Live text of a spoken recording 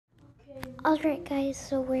Alright guys,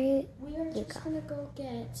 so we are just gonna go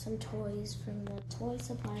get some toys from the toy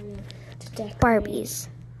supply room to decorate. Barbies.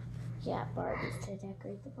 Yeah, Barbies to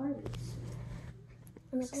decorate the Barbies.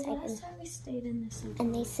 I'm So excited. last time we stayed in this hotel,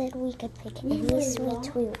 And they said we could pick we any were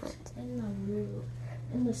sweets we locked want. in the room,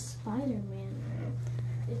 in the Spider-Man room.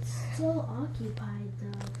 It's still occupied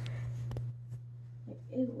though.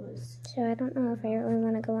 It was. So I don't know if I really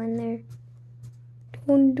want to go in there.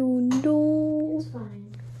 Dun, dun, dun. It's fine.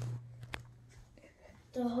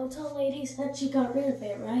 The hotel lady said she got rid of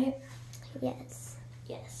it, right? Yes.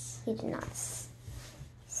 Yes. You did not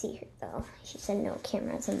see her though. She said no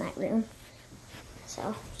cameras in that room.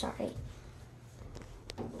 So, sorry.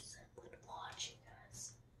 Someone watching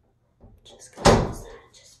us. Just cause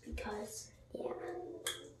that, just because. Yeah.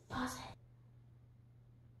 Pause it.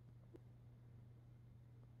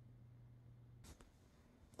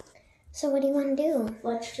 So what do you want to do?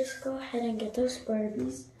 Let's just go ahead and get those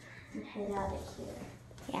Barbies and head out of here.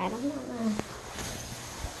 Yeah, I don't know.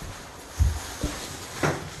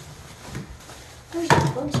 There's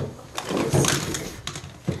a bunch of Barbies.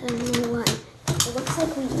 I don't know why. It looks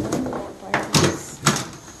like we own more Barbies.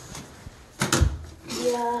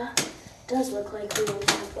 Yeah, it does look like we own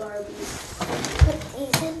some Barbies. Put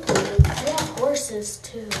these in, please. Yeah, horses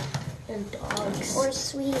too. And dogs. Or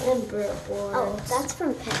sweet. And bird boys. Oh, that's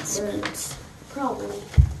from Pet Sweets. Probably.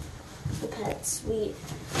 The Pet Sweet.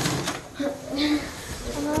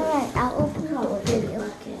 Alright, I'll open the door for you.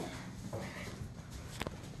 Bucket.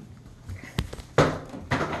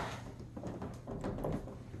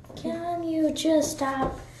 Can you just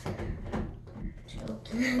stop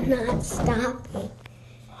joking? I'm not stopping.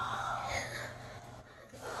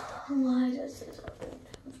 Why does this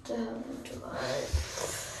have to happen to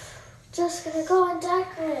us? Just gonna go and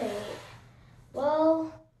decorate.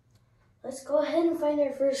 Well, let's go ahead and find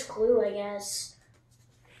our first clue, I guess.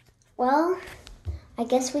 Well, I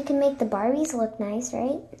guess we can make the Barbies look nice,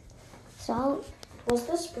 right? So, Was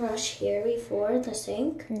this brush here before the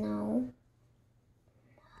sink? no.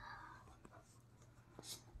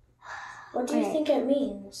 What do you think it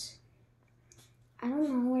means? I don't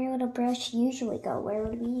know. Where would a brush usually go? Where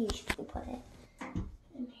would we usually put it?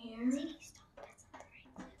 In here?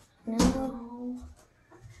 No.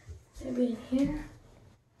 Maybe in here?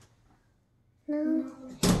 No.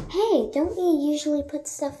 Hey, don't we usually put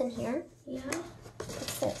stuff in here? Yeah.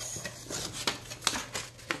 What's this?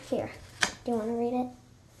 Here. Do you want to read it?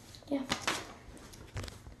 Yeah.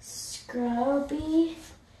 Scrubby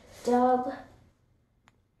dub,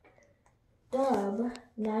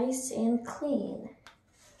 nice and clean.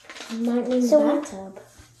 Might mean bathtub.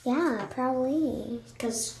 Yeah, probably.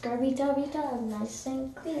 Because scrubby dubby dub, nice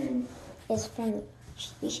and clean. Is from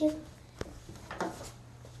Suplie.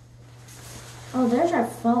 Oh, there's our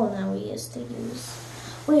phone that we used to use.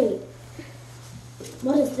 Wait,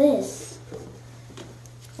 what is this?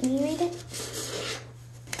 Can you read it?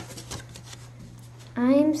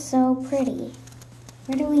 I'm so pretty.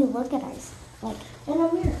 Where do we look at ourselves? Like, In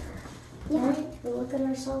a mirror. yeah. Right? We look at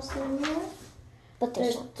ourselves in a mirror. But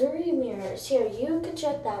There's 3 mirrors. Here, you can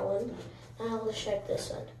check that one. And I will check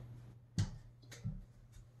this one.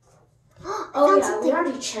 Oh yeah, we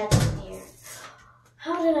already checked in here.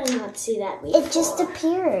 How did I not see that before? It just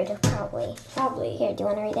appeared, probably. Probably. Here, do you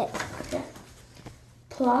want to read it? Yeah.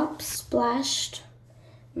 Plop splashed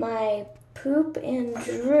my poop and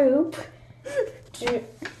droop.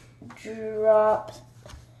 Drop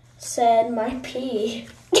said my pee.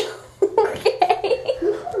 Okay.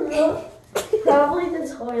 Probably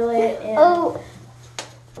the toilet and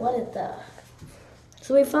what is the?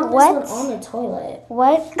 So we found What? this one on the toilet.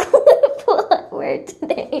 What clip will I wear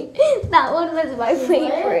today? That one was my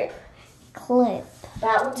favorite clip.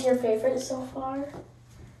 That one's your favorite so far?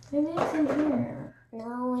 Maybe it's in here.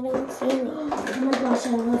 No, I don't see any. Oh my gosh, I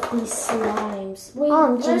love these slimes. Wait,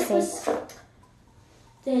 Oh, where's Jesus.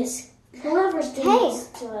 this? Whoever's doing Hey. this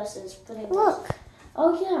to us is putting Look, this.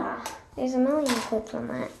 Oh yeah. there's a million clips on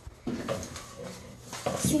that.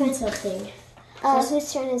 See something.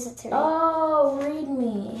 Whose turn is it today? Oh, read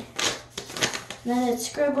me. Then it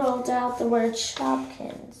scribbled out the word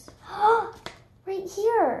Shopkins. Right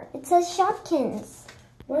here. It says Shopkins.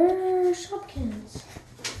 Where are Shopkins?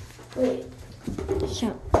 Wait.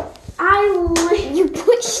 Shop. You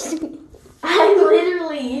pushed me. I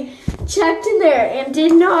literally checked in there and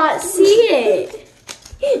did not see it.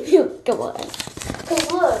 Come on. Hey,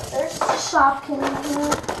 look, there's a Shopkin in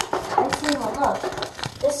here. I see one. Look,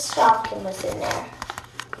 this Shopkin was in there.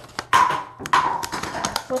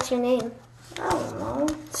 What's your name? I don't know.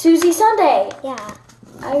 Susie Sunday. Yeah.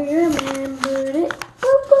 I remembered it.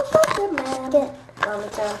 Get Want me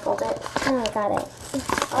to unfold it? Oh, I got it.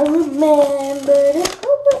 I remember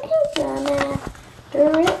to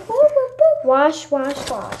wash, wash,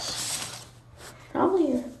 wash.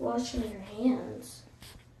 Probably washing your hands.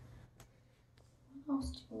 What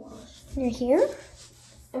else do you wash? You're here?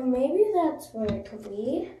 And maybe that's where it could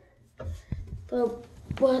be. But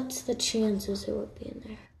what's the chances it would be in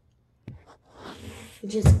there? You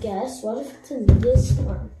just guess. What if it's in this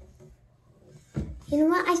one? You know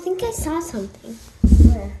what? I think I saw something.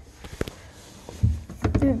 Where?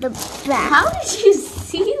 Through the back. How did you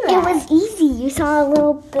see that? It was easy. You saw a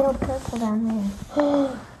little bit of purple down there.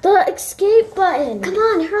 The escape button. Come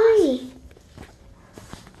on, hurry.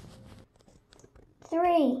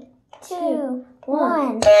 3, 2,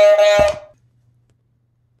 1.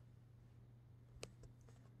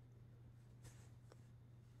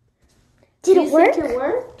 Did it work? Think it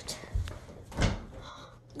worked?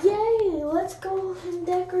 Yay! Let's go and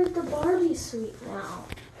decorate the Barbie suite now.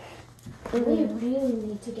 We really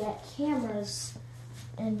need to get cameras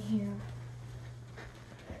in here.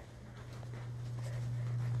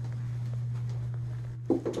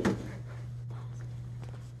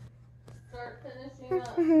 Start finishing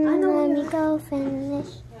up. I know. Let me go finish.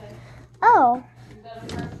 Okay. Oh. You gotta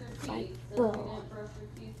brush your teeth. So you didn't brush your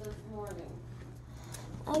teeth this morning.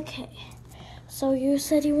 Okay. So you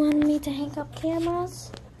said you wanted me to hang up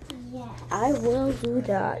cameras? Yes. I will do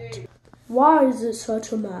that. Why is it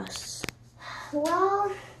such a mess?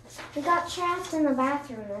 Well, we got trapped in the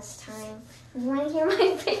bathroom this time. You want to hear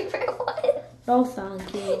my favorite one? No,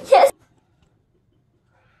 thank you. Yes.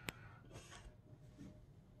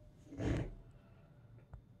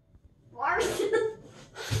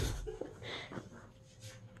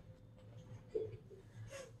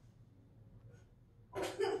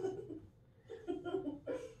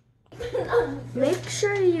 Make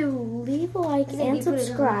sure you leave a like and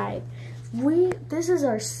subscribe. This is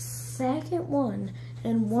our second one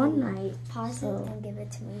in one night. Pause it and give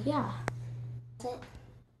it to me. Yeah.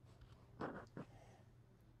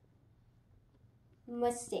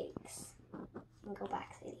 Mistakes. And go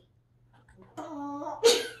back, Sadie.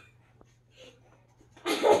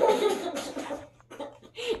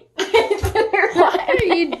 Why are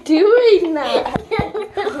you doing that?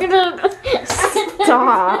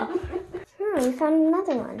 Stop. We found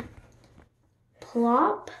another one.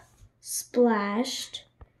 Plop, splashed,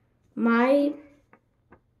 my...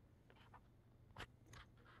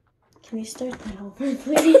 Can you start that over,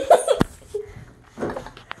 please?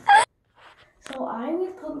 So I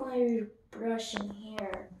would put my brush in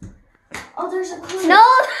here. Oh, there's a clue. No,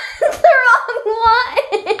 that's the wrong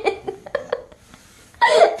one.